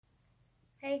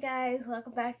Hey guys,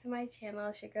 welcome back to my channel.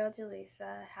 It's your girl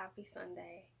Jellisa. Happy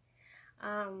Sunday.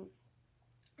 I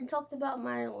talked about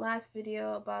my last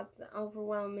video about the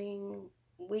overwhelming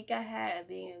week I had of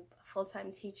being a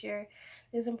full-time teacher.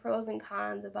 There's some pros and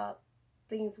cons about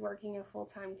things working a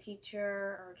full-time teacher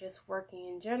or just working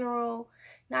in general.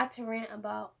 Not to rant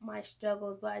about my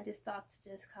struggles, but I just thought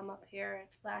to just come up here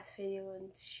last video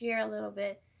and share a little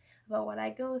bit about what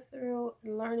I go through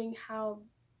and learning how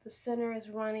the center is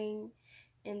running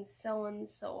and so on and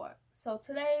so on. So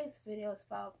today's video is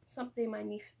about something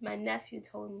my nephew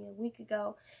told me a week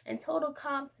ago, and total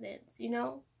confidence, you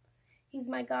know. He's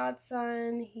my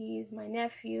godson, he's my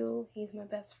nephew, he's my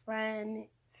best friend,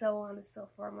 so on and so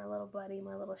forth, my little buddy,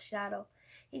 my little shadow.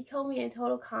 He told me in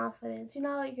total confidence, you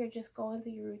know, like you're just going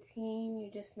through your routine,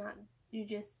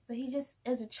 but he just,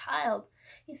 as a child,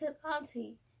 he said,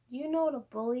 Auntie, do you know what a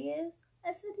bully is?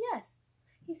 I said, yes.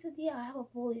 He said, yeah, I have a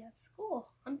bully at school.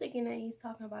 I'm thinking that he's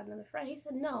talking about another friend. He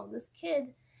said, no, this kid,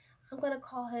 I'm going to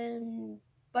call him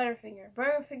Butterfinger.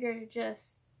 Butterfinger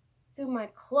just threw my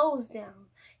clothes down.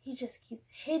 He just keeps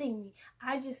hitting me.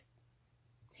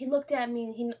 He looked at me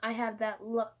and I had that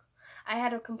look. I had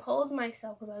to compose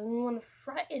myself because I didn't want to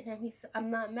frighten him. He said,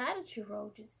 I'm not mad at you,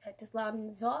 Ro. Just loud in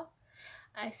the talk.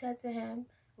 I said to him,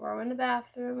 we're in the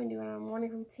bathroom and doing our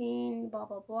morning routine, blah,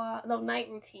 blah, blah. No, night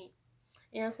routine.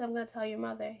 You know, so I'm going to tell your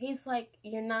mother. He's like,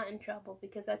 you're not in trouble,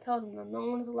 because I told him no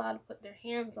one's allowed to put their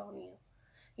hands on you.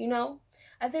 You know,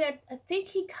 I think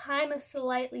he kind of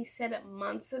slightly said it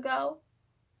months ago,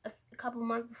 a couple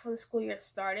months before the school year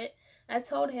started. I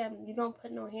told him, you don't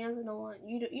put no hands on no one.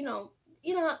 You know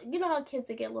how kids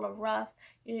that get a little rough.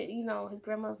 You know, his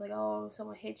grandma's like, oh, if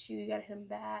someone hits you, you got to hit him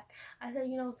back. I said,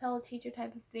 tell a teacher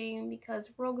type of thing, because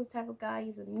Rogan's the type of guy,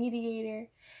 he's a mediator.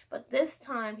 But this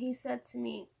time he said to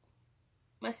me,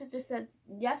 my sister said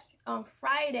on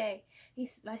Friday,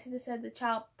 my sister said the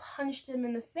child punched him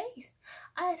in the face.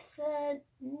 I said,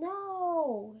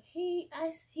 no. He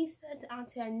said to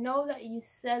Auntie, I know that you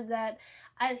said that.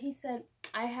 He said,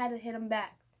 I had to hit him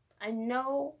back. I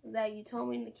know that you told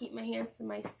me to keep my hands to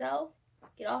myself.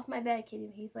 Get off my bed,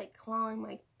 kitty. He's like clawing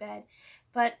my bed.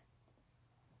 But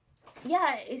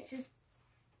yeah, it's just,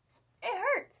 it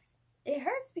hurts. It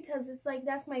hurts because it's like,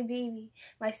 that's my baby.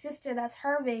 My sister, that's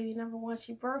her baby. Number one,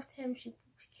 she birthed him. She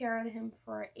carried him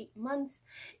for 8 months.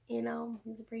 You know,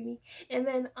 he's a preemie. And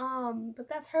then, but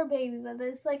that's her baby. But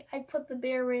it's like, I put the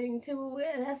bear rating too,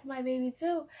 and that's my baby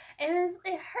too. And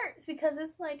it hurts because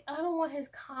it's like, I don't want his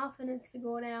confidence to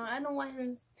go down. I don't want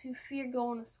him to fear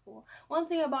going to school. One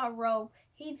thing about Rogue,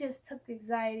 he just took the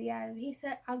anxiety out of him. He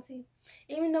said, Auntie,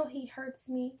 even though he hurts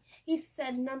me, he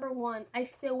said, number one, I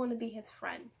still want to be his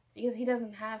friend. Because he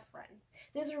doesn't have friends.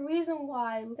 There's a reason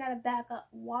why. We gotta back up.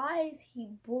 Why is he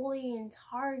bullying,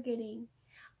 targeting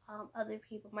other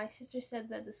people? My sister said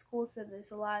that the school said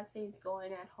there's a lot of things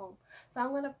going at home. So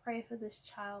I'm gonna pray for this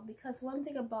child, because one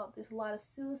thing about, there's a lot of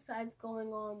suicides going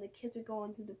on. The kids are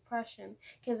going through depression.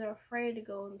 Kids are afraid to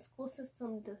go, and the school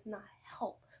system does not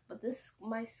help. But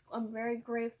I'm very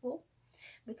grateful,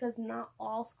 because not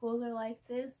all schools are like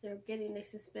this. They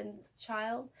suspend the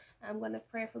child. I'm going to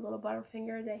pray for little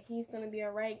Butterfinger that he's going to be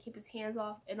alright, keep his hands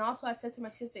off. And also I said to my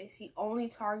sister, is he only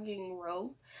targeting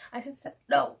Rogue? I said,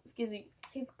 no, excuse me,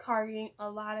 he's targeting a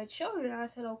lot of children. And I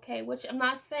said, okay, which I'm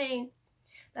not saying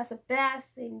that's a bad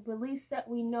thing, but at least that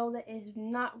we know that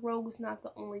Rogue is not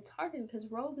the only target, because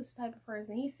Rogue is the type of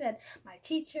person. He said, my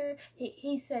teacher,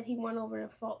 he said he went over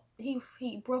and fought, he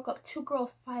broke up 2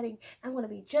 girls fighting. I'm going to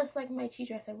be just like my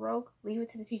teacher. I said, Rogue, leave it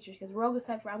to the teachers, because Rogue is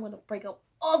the type where I'm going to break up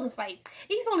all the fights.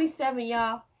 He's only 7,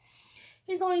 y'all.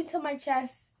 He's only to my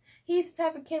chest. He's the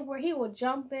type of kid where he will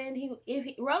jump in.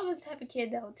 Rogue is the type of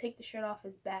kid that will take the shirt off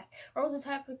his back. Rogue's the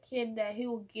type of kid that he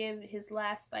will give his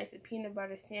last slice of peanut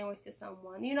butter sandwich to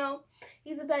someone. You know,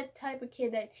 he's that type of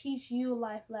kid that teach you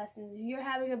life lessons. If you're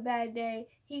having a bad day,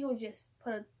 he will just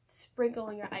put a sprinkle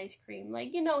on your ice cream.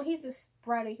 Like, he's a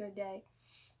spread of your day.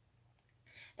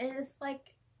 And it's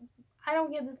like, I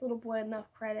don't give this little boy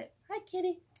enough credit. Hi,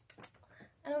 kitty.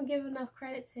 I don't give enough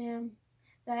credit to him.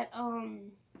 That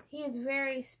he is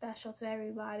very special to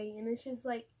everybody. And it's just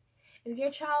like, if your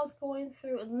child's going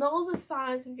through, know the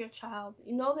signs of your child,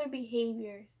 know their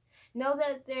behaviors, know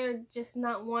that they're just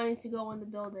not wanting to go in the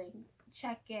building,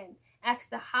 check in, ask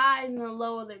the highs and the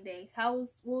lows of their days. What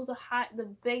was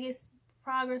the biggest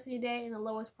progress of your day and the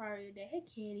lowest part of your day? Hey,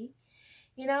 kitty.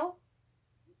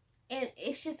 And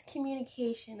it's just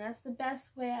communication. That's the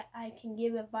best way I can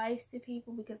give advice to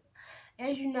people, because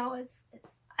as you know,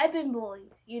 I've been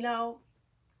bullied,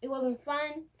 It wasn't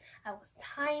fun. I was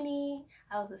tiny.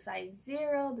 I was a size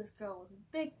 0. This girl was a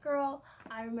big girl.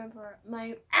 I remember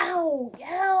no.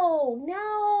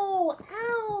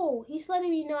 He's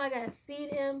letting me know I gotta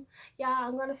feed him. Yeah,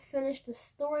 I'm gonna finish the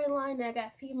storyline that I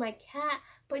gotta feed my cat.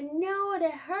 But no,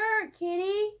 that hurt,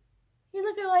 kitty. He's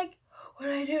looking like,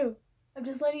 what'd I do? I'm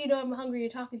just letting you know I'm hungry. You're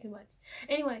talking too much.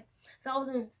 Anyway, so I was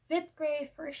in 5th grade,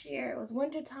 first year. It was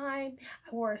winter time.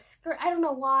 I wore a skirt. I don't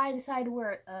know why I decided to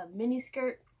wear a mini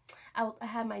skirt. I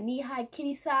had my knee-high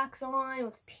kitty socks on. It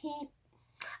was pink.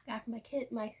 I got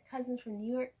my cousins from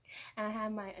New York, and I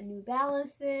had my New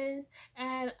Balances,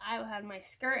 and I had my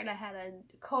skirt, and I had a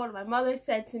coat. My mother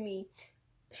said to me,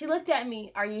 she looked at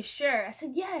me, "Are you sure?" I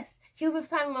said, "Yes." She was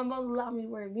the time when my mother allowed me to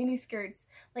wear mini skirts.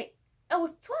 Like, I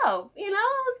was 12, you know,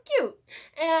 it was cute.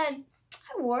 And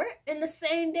I wore it. And the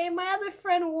same day, my other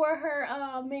friend wore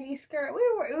her mini skirt. We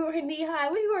were knee high.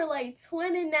 We were like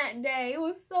twinning that day. It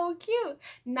was so cute.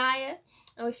 Naya,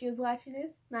 oh, she was watching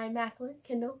this. Naya Macklin,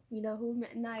 Kendall, you know who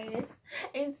Naya is.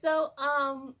 And so,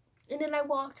 and then I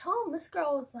walked home. This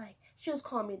girl was like, she was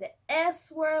calling me the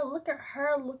S word. Look at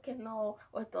her looking all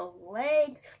with the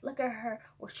legs. Look at her.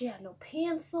 Well, she had no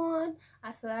pants on.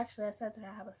 I said to her,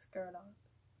 I have a skirt on.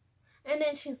 And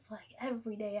then she's like,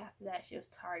 every day after that, she was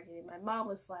targeting. My mom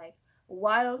was like,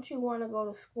 why don't you want to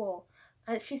go to school?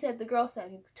 And she said, the girl said,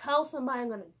 if you tell somebody, I'm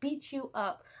going to beat you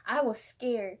up. I was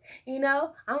scared, you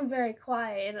know? I'm very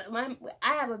quiet. And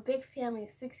I have a big family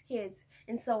of 6 kids.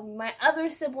 And so my other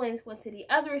siblings went to the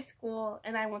other school,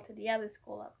 and I went to the other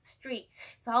school up the street.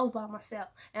 So I was by myself.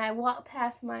 And I walked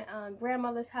past my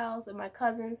grandmother's house and my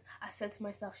cousins. I said to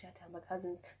myself, should I tell my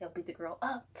cousins? They'll beat the girl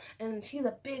up. And she's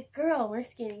a big girl. We're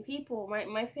skinny people.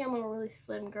 My family were really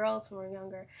slim girls when we were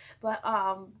younger. But,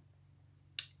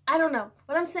 I don't know.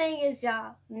 What I'm saying is,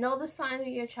 y'all, know the signs of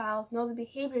your child, know the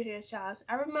behavior of your child.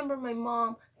 I remember my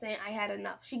mom saying I had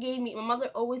enough. My mother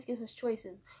always gives us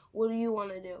choices. What do you want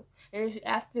to do? And if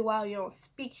after a while you don't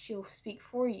speak, she'll speak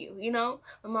for you, you know?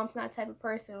 My mom's not that type of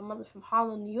person. My mother's from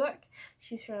Harlem, New York.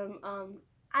 She's from,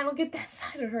 I don't get that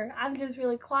side of her. I'm just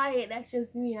really quiet. That's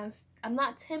just me. I'm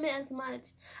not timid as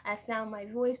much. I found my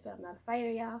voice, but I'm not a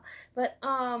fighter, y'all. But,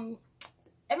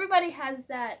 everybody has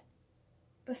that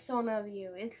persona of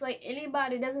you. It's like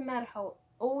anybody, doesn't matter how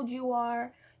old you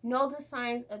are, know the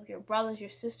signs of your brothers,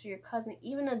 your sister, your cousin.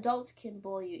 Even adults can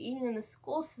bully you. Even in the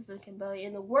school system can bully you.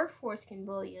 In the workforce can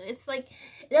bully you. It's like,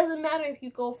 it doesn't matter if you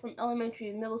go from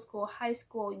elementary to middle school, high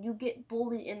school, you get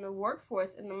bullied in the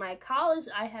workforce. And in my college,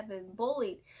 I have been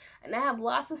bullied. And I have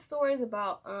lots of stories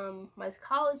about my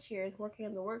college years working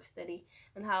in the work study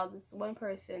and how this one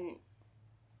person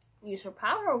used her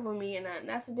power over me, and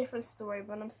that's a different story.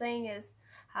 But what I'm saying is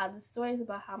how the story is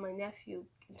about how my nephew,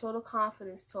 in total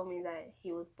confidence, told me that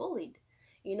he was bullied.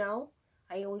 You know,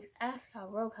 I always ask how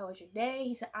was your day?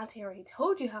 He said, Auntie, I already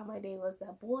told you how my day was.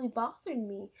 That bully bothered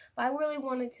me, but I really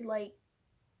wanted to like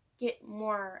get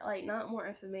more, like not more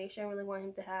information. I really wanted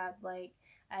him to have like,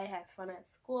 I had fun at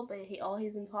school, but all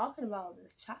he's been talking about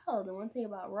is child. And one thing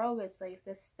about Rogue, it's like if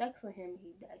this sticks with him,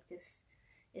 he like just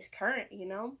is current, you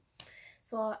know.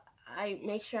 So I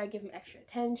make sure I give him extra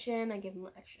attention, I give him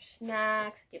extra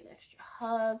snacks, I give him extra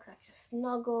hugs, extra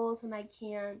snuggles when I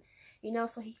can, you know,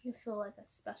 so he can feel like a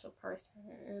special person.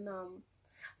 And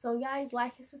so guys,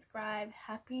 like and subscribe.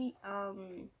 Happy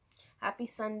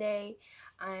Sunday.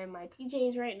 I'm in my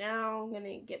PJs right now. I'm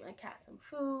gonna get my cat some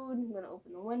food. I'm gonna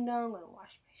open the window. I'm gonna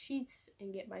wash my sheets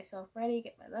and get myself ready,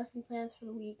 get my lesson plans for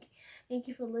the week. Thank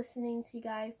you for listening to you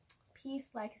guys. Peace,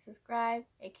 like and subscribe.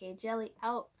 aka Jelly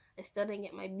out. I still didn't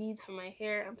get my beads for my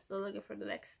hair. I'm still looking for the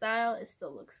next style. It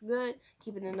still looks good.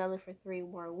 Keeping another for 3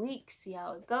 more weeks. See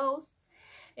how it goes.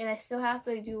 And I still have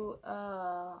to do,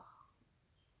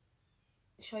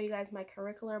 show you guys my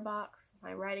curricular box.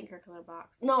 My writing curricular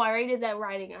box. No, I already did that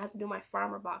writing. I have to do my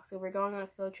farmer box. So we're going on a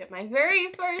field trip. My very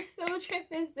first field trip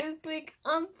is this week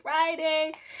on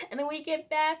Friday. And then we get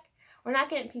back. We're not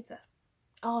getting pizza.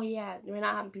 Oh yeah, we're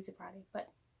not having pizza Friday. But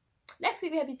next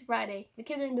week we have Pizza Friday. The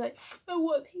kids are gonna be like, I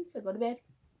want pizza. Go to bed.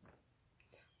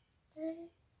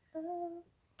 A-O,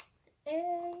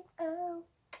 A-O.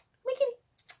 My kitty.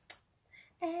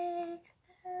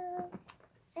 A-O,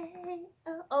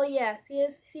 A-O. Oh yeah,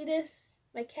 see this?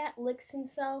 My cat licks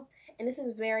himself, and this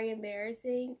is very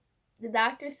embarrassing. The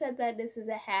doctor said that this is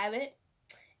a habit,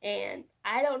 and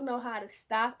I don't know how to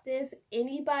stop this. If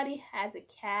anybody has a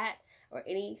cat or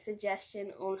any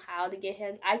suggestion on how to get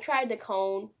him, I tried the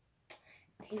cone.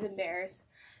 He's embarrassed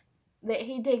that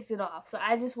he takes it off. So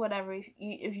I just, whatever.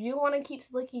 If you want to keep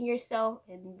licking yourself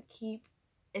and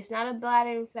it's not a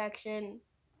bladder infection.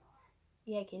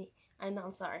 Yeah, kitty. I know,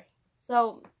 I'm sorry.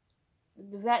 So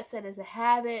the vet said it's a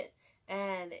habit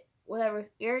and whatever is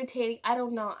irritating. I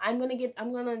don't know. I'm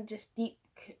gonna just deep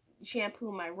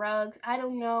shampoo my rugs. I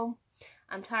don't know.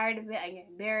 I'm tired of it. I get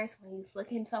embarrassed when he's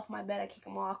licking himself in my bed. I kick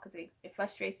him off because it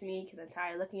frustrates me because I'm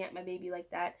tired of looking at my baby like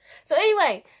that. So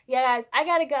anyway, yeah, guys, I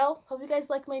gotta go. Hope you guys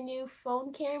like my new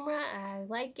phone camera. I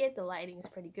like it. The lighting is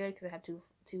pretty good because I have two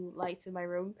lights in my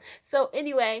room. So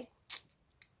anyway,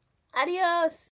 adios.